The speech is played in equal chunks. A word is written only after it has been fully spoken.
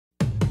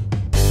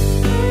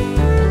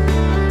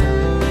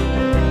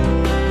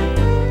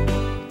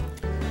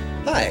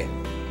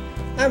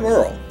I'm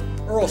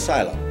Earl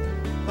Silo.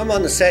 I'm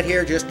on the set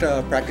here just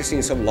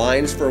practicing some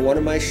lines for one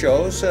of my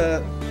shows.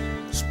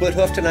 Split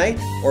Hoof tonight,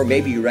 or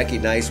maybe you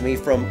recognize me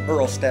from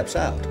Earl Steps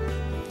Out.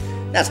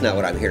 That's not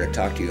what I'm here to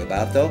talk to you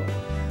about, though.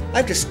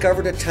 I've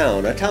discovered a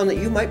town that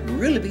you might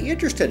really be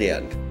interested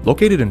in.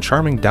 Located in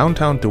charming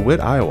downtown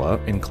DeWitt,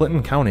 Iowa, in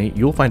Clinton County,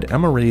 you'll find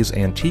Emma Ray's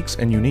Antiques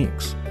and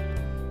Uniques.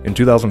 In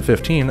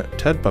 2015,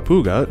 Ted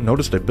Papuga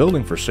noticed a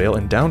building for sale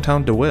in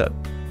downtown DeWitt.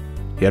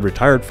 He had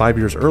retired 5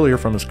 years earlier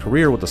from his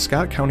career with the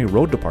Scott County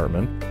Road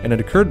Department, and it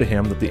occurred to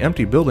him that the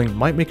empty building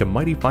might make a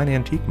mighty fine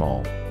antique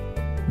mall.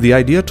 The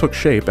idea took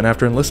shape, and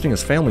after enlisting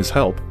his family's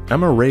help,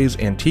 Emma Ray's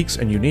Antiques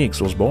and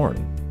Uniques was born.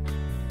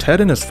 Ted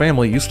and his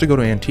family used to go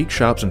to antique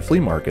shops and flea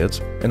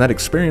markets, and that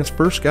experience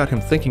first got him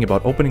thinking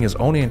about opening his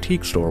own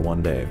antique store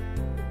one day.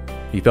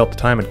 He felt the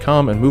time had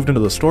come and moved into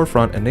the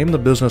storefront and named the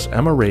business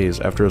Emma Ray's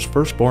after his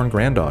firstborn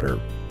granddaughter.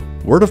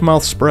 Word of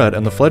mouth spread,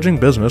 and the fledgling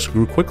business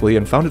grew quickly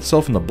and found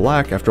itself in the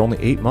black after only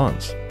 8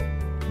 months.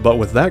 But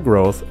with that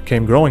growth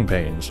came growing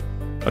pains.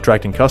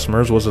 Attracting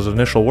customers was his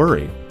initial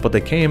worry, but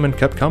they came and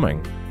kept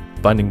coming.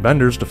 Finding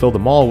vendors to fill the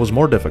mall was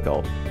more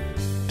difficult.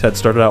 Ted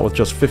started out with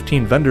just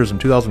 15 vendors in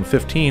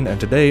 2015, and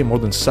today more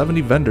than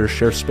 70 vendors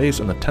share space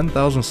in the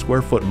 10,000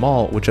 square foot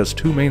mall, which has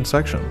 2 main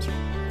sections.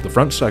 The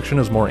front section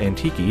is more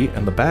antique-y,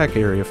 and the back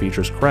area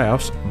features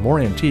crafts, more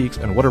antiques,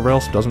 and whatever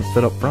else doesn't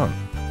fit up front.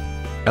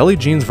 Ellie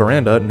Jean's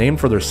Veranda, named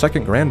for their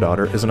second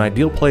granddaughter, is an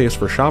ideal place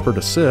for shopper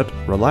to sit,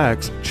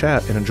 relax,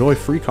 chat, and enjoy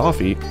free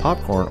coffee,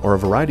 popcorn, or a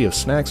variety of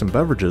snacks and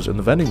beverages in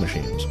the vending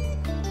machines.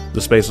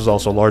 The space is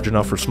also large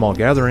enough for small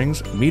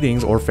gatherings,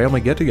 meetings, or family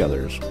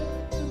get-togethers.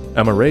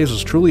 Emma Ray's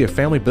is truly a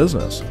family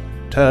business.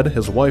 Ted,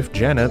 his wife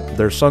Janet,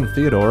 their son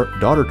Theodore,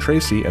 daughter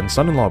Tracy, and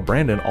son-in-law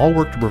Brandon all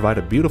work to provide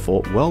a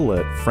beautiful,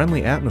 well-lit,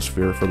 friendly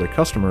atmosphere for their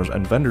customers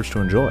and vendors to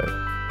enjoy.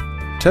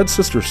 Ted's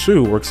sister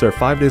Sue works there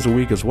 5 days a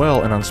week as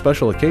well, and on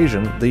special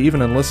occasion, they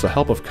even enlist the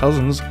help of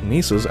cousins,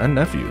 nieces, and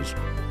nephews.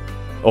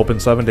 Open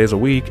 7 days a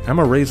week,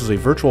 Emma Ray's is a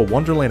virtual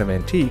wonderland of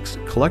antiques,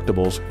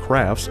 collectibles,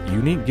 crafts,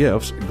 unique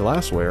gifts,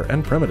 glassware,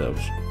 and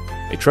primitives.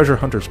 A treasure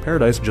hunter's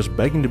paradise just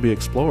begging to be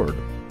explored.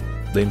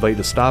 They invite you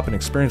to stop and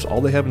experience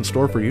all they have in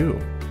store for you.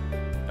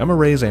 Emma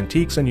Ray's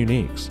Antiques and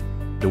Uniques,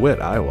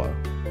 DeWitt, Iowa.